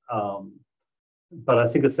out, but I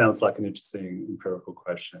think it sounds like an interesting empirical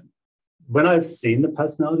question. When I've seen the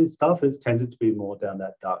personality stuff, it's tended to be more down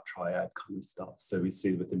that dark triad kind of stuff. So we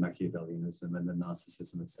see with the Machiavellianism and the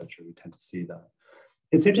narcissism, etc. We tend to see that.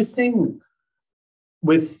 It's interesting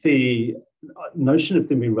with the notion of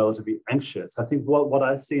them being relatively anxious. I think what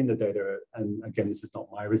I see in the data, and again, this is not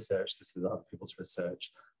my research, this is other people's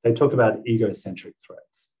research, they talk about egocentric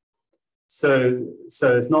threats. So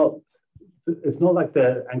it's not like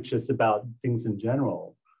they're anxious about things in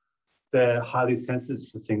general. They're highly sensitive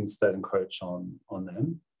to things that encroach on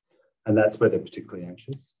them, and that's where they're particularly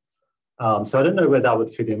anxious. So I don't know where that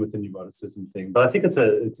would fit in with the neuroticism thing, but I think it's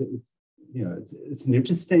an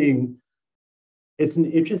interesting it's an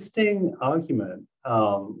interesting argument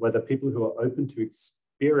whether people who are open to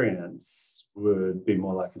experience would be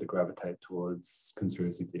more likely to gravitate towards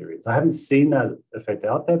conspiracy theories. I haven't seen that effect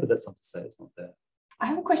out there, but that's not to say it's not there. I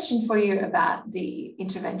have a question for you about the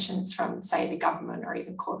interventions from, say, the government or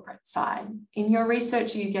even corporate side. In your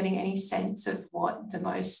research, are you getting any sense of what the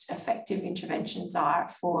most effective interventions are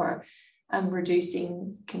for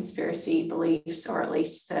reducing conspiracy beliefs, or at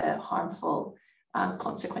least the harmful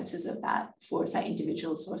consequences of that for, say,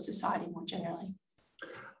 individuals or society more generally?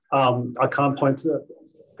 I can't point to it.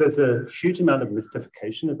 There's a huge amount of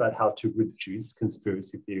mystification about how to reduce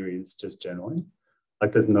conspiracy theories just generally.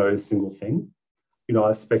 Like, there's no single thing. You know,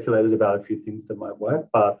 I've speculated about a few things that might work,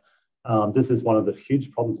 but this is one of the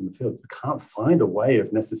huge problems in the field. We can't find a way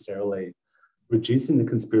of necessarily reducing the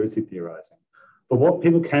conspiracy theorizing. But what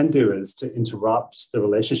people can do is to interrupt the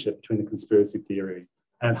relationship between the conspiracy theory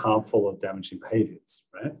and harmful or damaging behaviors,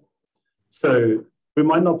 right? So we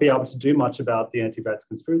might not be able to do much about the anti-vaxx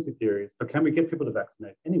conspiracy theories, but can we get people to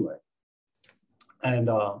vaccinate anyway? And,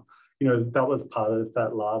 you know, that was part of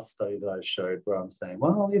that last study that I showed where I'm saying,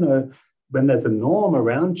 well, you know, when there's a norm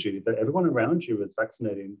around you that everyone around you is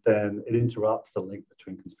vaccinating, then it interrupts the link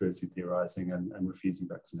between conspiracy theorizing and refusing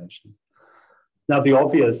vaccination. Now, the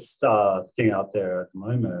obvious thing out there at the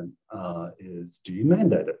moment is, do you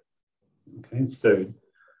mandate it? Okay, so,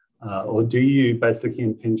 or do you basically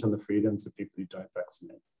impinge on the freedoms of people who don't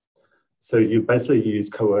vaccinate? So you basically use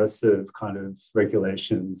coercive kind of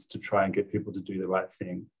regulations to try and get people to do the right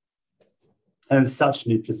thing. And it's such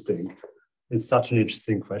an interesting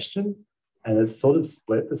question. And it's sort of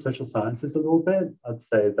split the social sciences a little bit. I'd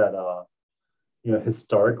say that, you know,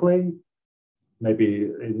 historically, maybe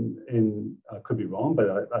I could be wrong, but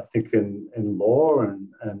I think in law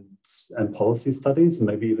and policy studies, and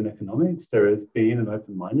maybe even economics, there has been an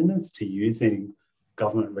open-mindedness to using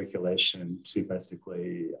government regulation to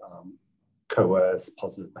basically coerce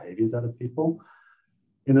positive behaviors out of people.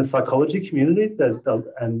 In the psychology community,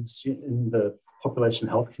 and in the population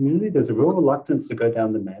health community, there's a real reluctance to go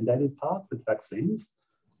down the mandated path with vaccines.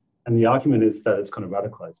 And the argument is that it's going to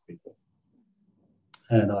radicalize people.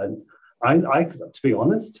 And I, to be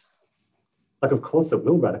honest, like, of course it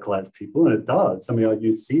will radicalize people, and it does. I mean,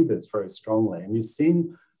 you see this very strongly. And you've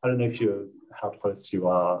seen, I don't know how close you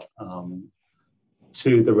are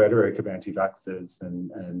to the rhetoric of anti-vaxxers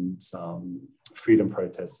and freedom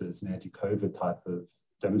protesters and anti-COVID type of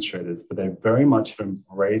demonstrators, but they very much have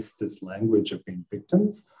embraced this language of being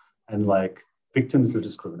victims and like victims of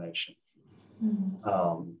discrimination.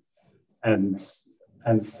 And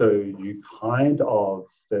so you kind of,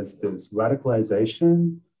 there's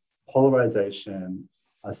radicalization, polarization,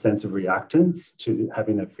 a sense of reactance to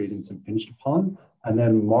having their freedoms impinged upon, and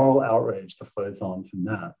then moral outrage that flows on from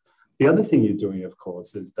that. The other thing you're doing, of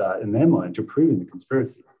course, is that in their mind, you're proving the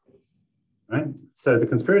conspiracy. Right? So the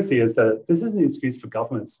conspiracy is that this isn't an excuse for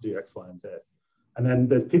governments to do X, Y, and Z. And then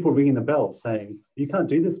there's people ringing the bell saying, you can't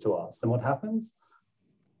do this to us. Then what happens?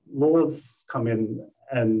 Laws come in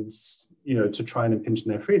and, you know, to try and impinge on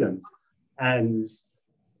their freedoms. And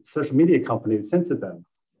social media companies censor them.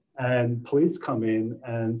 And police come in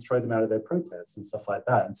and throw them out of their protests and stuff like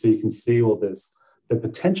that. And so you can see all this, the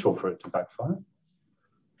potential for it to backfire.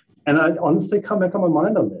 And I honestly can't make up my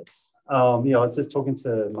mind on this. You know, I was just talking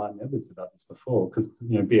to Martin Edwards about this before, because,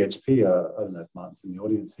 you know, BHP are, I don't know if Martin's in the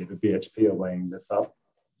audience here, but BHP are weighing this up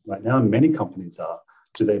right now, and many companies are.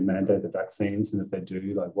 Do they mandate the vaccines? And if they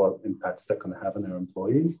do, like, what impact is that going to have on their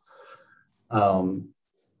employees? You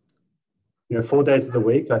know, 4 days of the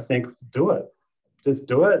week, I think, do it. Just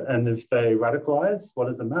do it. And if they radicalize, what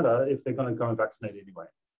does it matter if they're going to go and vaccinate anyway,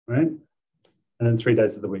 right? And then 3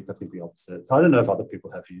 days of the week, I think the opposite. So I don't know if other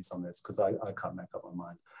people have views on this, because I can't make up my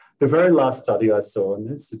mind. The very last study I saw on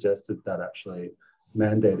this suggested that actually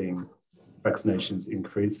mandating vaccinations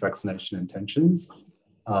increase vaccination intentions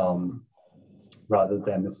rather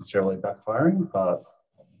than necessarily backfiring. But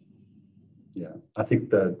yeah, I think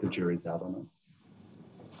the jury's out on it.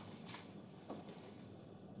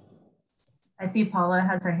 I see Paula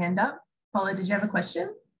has her hand up. Paula, did you have a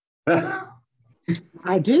question?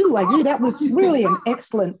 I do. That was really an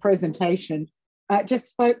excellent presentation.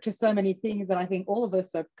 Just spoke to so many things that I think all of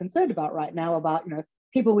us are concerned about right now, about, you know,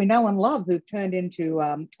 people we know and love who've turned into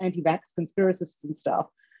anti-vaxx conspiracists and stuff.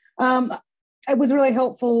 It was really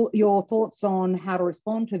helpful, your thoughts on how to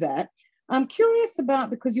respond to that. I'm curious about,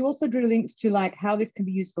 because you also drew links to like how this can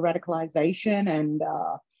be used for radicalization and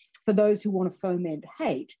for those who want to foment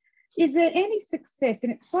hate. Is there any success,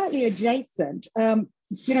 and it's slightly adjacent,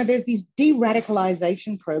 you know, there's these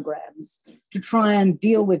de-radicalization programs to try and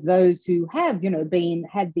deal with those who have, you know,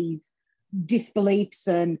 had these disbeliefs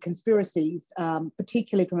and conspiracies,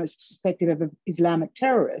 particularly from a perspective of Islamic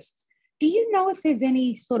terrorists. Do you know if there's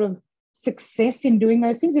any sort of success in doing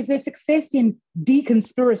those things? Is there success in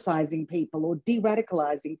deconspiracizing people or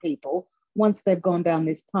de-radicalizing people once they've gone down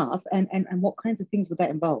this path? And what kinds of things would that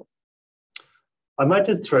involve? I might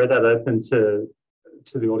just throw that open to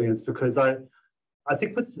the audience, because I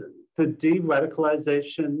think with the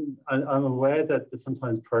de-radicalization, I'm aware that there's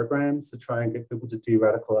sometimes programs to try and get people to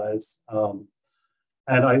de-radicalize.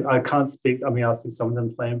 And I can't speak, I mean, I think some of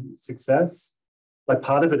them claim success. Like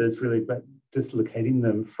part of it is really dislocating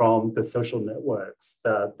them from the social networks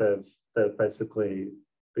that they've basically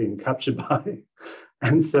been captured by,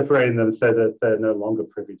 and separating them so that they're no longer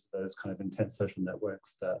privy to those kind of intense social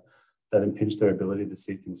networks that impinge their ability to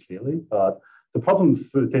see things clearly. But the problem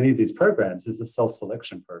with any of these programs is the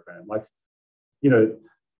self-selection program. Like, you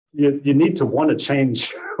need to want to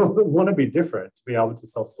change, want to be different to be able to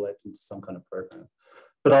self-select into some kind of program.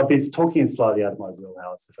 But I'll be talking slightly out of my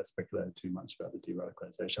wheelhouse if I speculated too much about the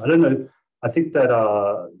de-radicalization. I don't know. I think that,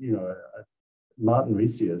 Martin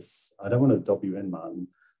Resius, I don't want to dob you in, Martin.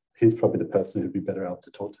 He's probably the person who'd be better able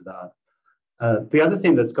to talk to that. The other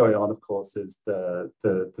thing that's going on, of course, is the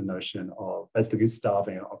notion of basically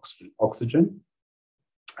starving oxygen.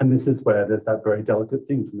 And this is where there's that very delicate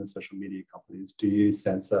thing from the social media companies. Do you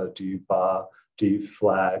censor? Do you bar? Do you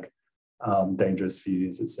flag dangerous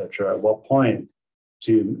views, etc.? At what point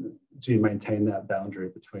do you maintain that boundary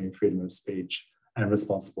between freedom of speech and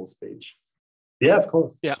responsible speech? Yeah, of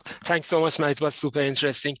course. Yeah, thanks so much, Matt. It was super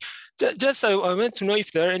interesting. Just I want to know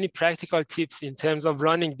if there are any practical tips in terms of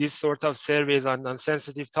running these sort of surveys on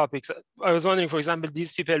sensitive topics. I was wondering, for example,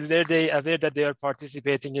 these people, were they aware that they are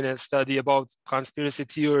participating in a study about conspiracy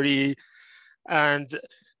theory, and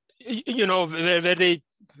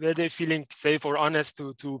were they feeling safe or honest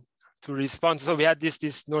to respond? So we had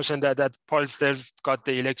this notion that pollsters got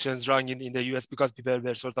the elections wrong in the US because people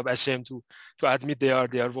were sort of ashamed to admit they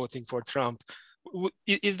are voting for Trump.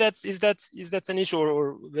 Is that an issue,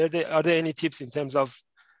 or are there any tips in terms of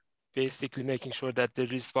basically making sure that the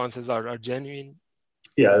responses are genuine?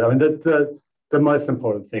 Yeah, I mean, the most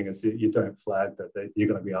important thing is that you don't flag that you're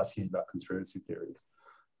going to be asking about conspiracy theories.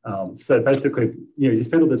 So basically, you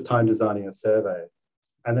spend all this time designing a survey,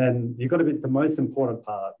 and then you've got to be, the most important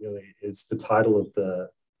part really is the title of the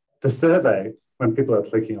survey when people are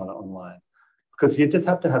clicking on it online. Because you just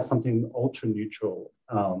have to have something ultra neutral.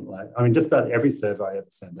 Just about every survey I ever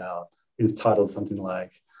send out is titled something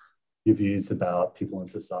like your views about people in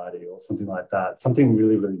society or something like that, something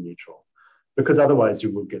really, really neutral. Because otherwise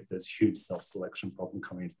you will get this huge self-selection problem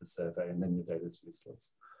coming into the survey, and then your data is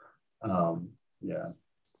useless. Yeah.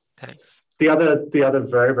 Thanks. The other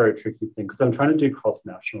very, very tricky thing, because I'm trying to do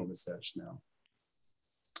cross-national research now,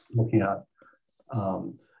 looking at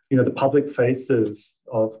the public face of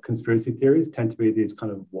conspiracy theories tend to be these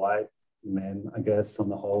kind of white men, I guess, on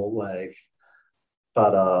the whole,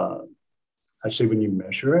 but actually when you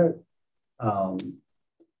measure it,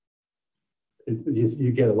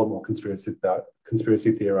 you get a lot more conspiracy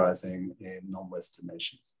theorizing in non-Western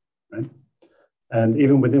nations, right? And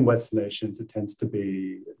even within Western nations, it tends to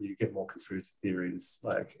be, you get more conspiracy theories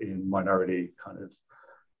like in minority kind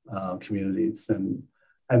of communities.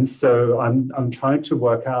 And so I'm trying to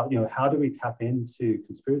work out, how do we tap into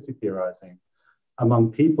conspiracy theorizing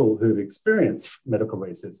among people who've experienced medical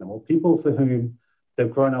racism, or people for whom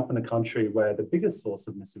they've grown up in a country where the biggest source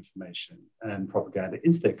of misinformation and propaganda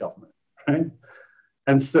is their government, right?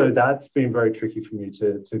 And so that's been very tricky for me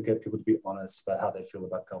to get people to be honest about how they feel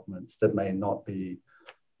about governments that may not be,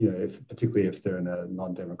 particularly if they're in a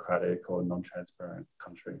non-democratic or non-transparent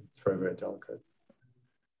country. It's very, very delicate.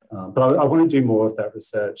 But I want to do more of that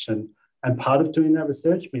research. And part of doing that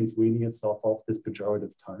research means weaning yourself off this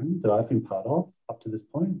pejorative tone that I've been part of up to this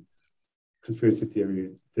point. Conspiracy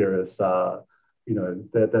theorists are,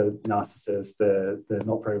 they're the narcissists, they're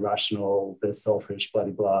not very rational, they're selfish, blah,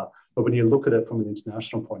 blah, blah. But when you look at it from an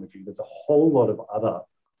international point of view, there's a whole lot of other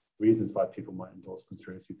reasons why people might endorse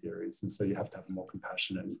conspiracy theories. And so you have to have a more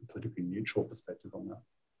compassionate and politically neutral perspective on that.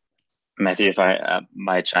 Matthew, if I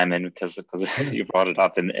might chime in, because you brought it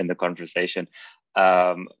up in the conversation.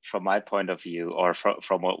 From my point of view, or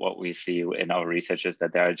from what we see in our research, is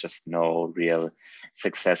that there are just no real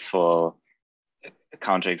successful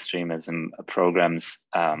counter-extremism programs.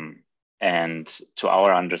 And to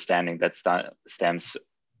our understanding, that stems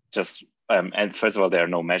just, and first of all, there are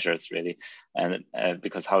no measures really. And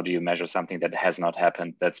because how do you measure something that has not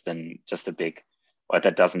happened, that's been just a big, or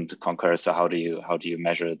that doesn't concur? So how do you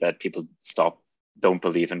measure that people don't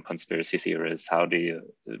believe in conspiracy theories? How do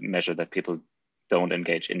you measure that people don't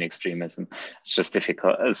engage in extremism. It's just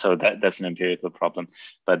difficult. So that's an empirical problem.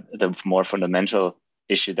 But the more fundamental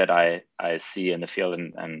issue that I see in the field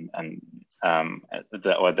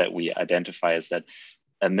or that we identify is that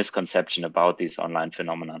a misconception about these online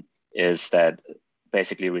phenomena is that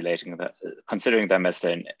basically considering them as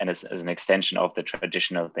an extension of the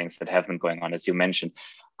traditional things that have been going on. As you mentioned,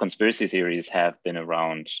 conspiracy theories have been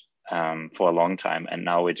around for a long time, and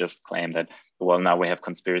now we just claim that, well, now we have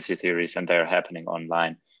conspiracy theories and they're happening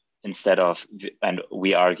online, and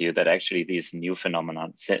we argue that actually these new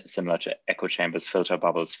phenomena, similar to echo chambers, filter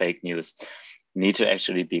bubbles, fake news, need to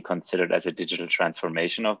actually be considered as a digital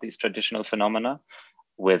transformation of these traditional phenomena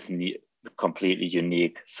with completely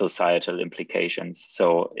unique societal implications.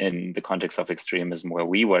 So in the context of extremism where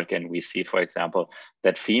we work in, we see, for example,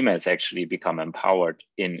 that females actually become empowered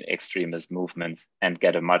in extremist movements and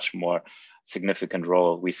get a much more significant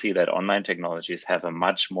role. We see that online technologies have a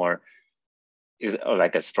much more,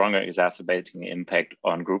 like a stronger exacerbating impact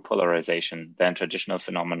on group polarization than traditional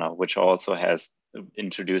phenomena, which also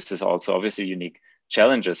introduces also obviously unique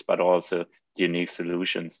challenges, but also unique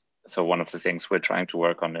solutions. So one of the things we're trying to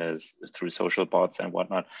work on is through social bots and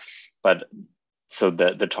whatnot. But so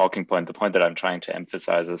the talking point, the point that I'm trying to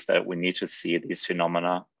emphasize is that we need to see these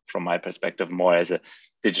phenomena, from my perspective, more as a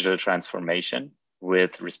digital transformation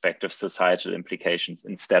with respective societal implications,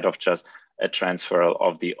 instead of just a transfer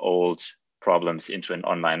of the old problems into an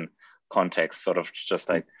online context, sort of just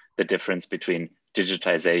like the difference between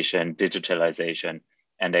digitalization,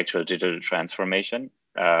 and actual digital transformation.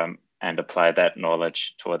 And apply that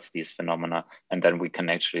knowledge towards these phenomena. And then we can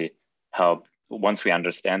actually help, once we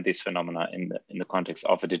understand these phenomena in the context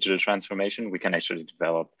of a digital transformation, we can actually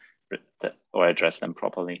develop or address them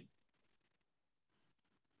properly.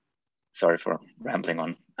 Sorry for rambling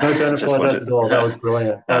on. No, don't apologize at all. That was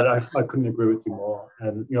brilliant. I couldn't agree with you more.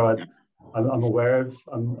 And I'm aware of,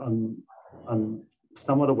 I'm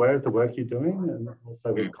somewhat aware of the work you're doing, and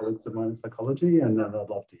also with colleagues of mine in psychology, and I'd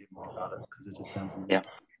love to hear more about it because it just sounds amazing.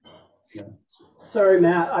 Yeah. Sorry,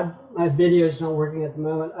 Matt, my video is not working at the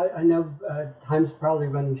moment. I know time's probably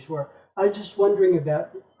running short. I'm just wondering about,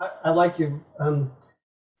 I like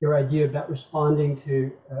your idea about responding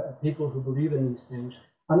to people who believe in these things.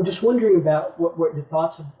 I'm just wondering about what your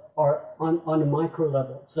thoughts are on a micro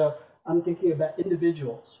level. So I'm thinking about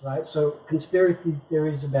individuals, right? So conspiracy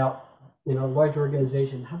theories about, large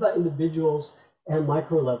organization. How about individuals and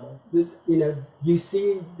micro level? Do you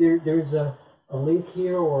see there's a link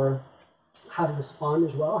here, or how to respond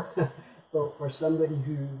as well for somebody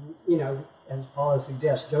who, as Paula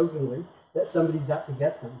suggests jokingly, that somebody's out to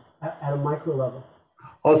get them at a micro level.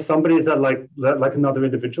 Or somebody's that like another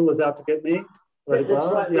individual is out to get me? That's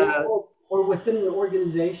right. Yeah. Or within an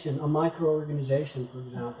organization, a micro organization, for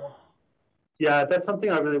example. Yeah, that's something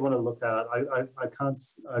I really want to look at.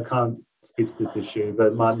 I can't speak to this issue,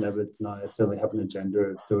 but Martin Everett and I certainly have an agenda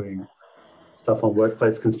of doing stuff on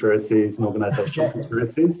workplace conspiracies and organizational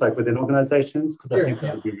conspiracies, like within organizations, because I think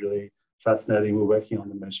that would be really fascinating. We're working on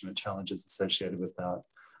the measurement challenges associated with that.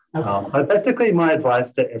 But basically, my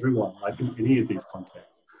advice to everyone, like in any of these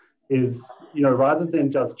contexts, is, rather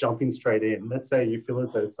than just jumping straight in, let's say you feel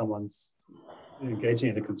as though someone's engaging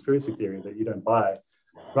in a conspiracy theory that you don't buy,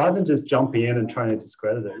 rather than just jumping in and trying to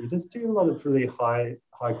discredit it, you just do a lot of really high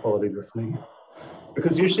quality listening.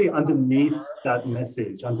 Because usually underneath that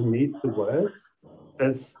message, underneath the words,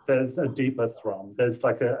 there's a deeper thrum. There's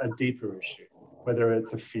like a deeper issue, whether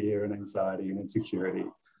it's a fear and anxiety and insecurity.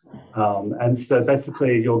 And so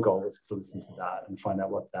basically your goal is to listen to that and find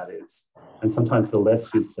out what that is. And sometimes the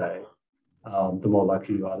less you say, the more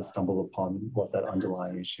likely you are to stumble upon what that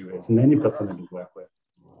underlying issue is. And then you've got something to work with.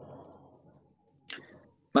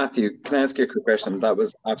 Matthew, can I ask you a quick question? That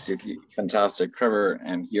was absolutely fantastic. Trevor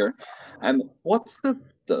and here. What's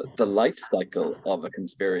the life cycle of a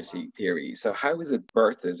conspiracy theory? So how is it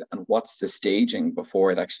birthed, and what's the staging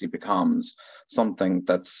before it actually becomes something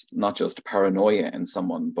that's not just paranoia in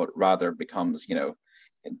someone, but rather becomes,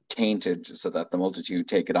 tainted so that the multitude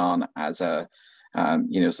take it on as a,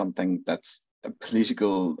 something that's a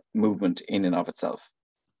political movement in and of itself?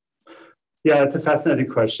 Yeah, it's a fascinating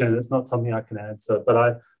question. It's not something I can answer,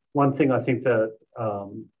 but one thing I think that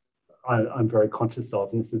I'm very conscious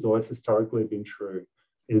of, and this has always historically been true,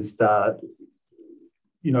 is that,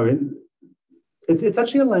 it's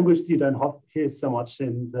actually a language that you don't hear so much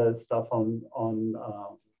in the stuff on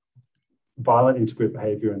violent intergroup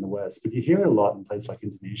behavior in the West, but you hear it a lot in places like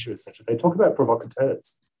Indonesia, etc. They talk about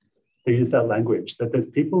provocateurs. They use that language, that there's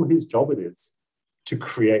people whose job it is to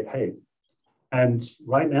create hate. And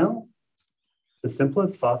right now, the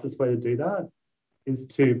simplest, fastest way to do that is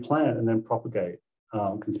to plant and then propagate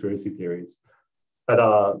conspiracy theories.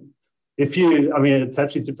 But if you, I mean, it's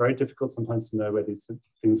actually very difficult sometimes to know where these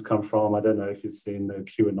things come from. I don't know if you've seen the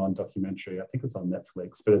QAnon documentary. I think it's on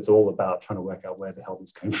Netflix, but it's all about trying to work out where the hell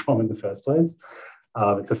this came from in the first place.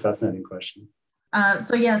 It's a fascinating question.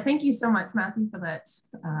 So yeah, thank you so much, Matthew, for that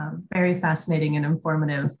very fascinating and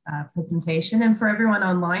informative presentation, and for everyone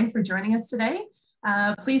online for joining us today.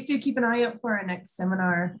 Please do keep an eye out for our next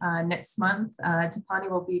seminar next month. Tapani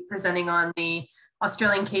will be presenting on the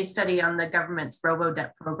Australian case study on the government's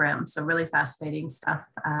robo-debt program. So really fascinating stuff,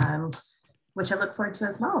 which I look forward to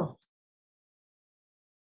as well.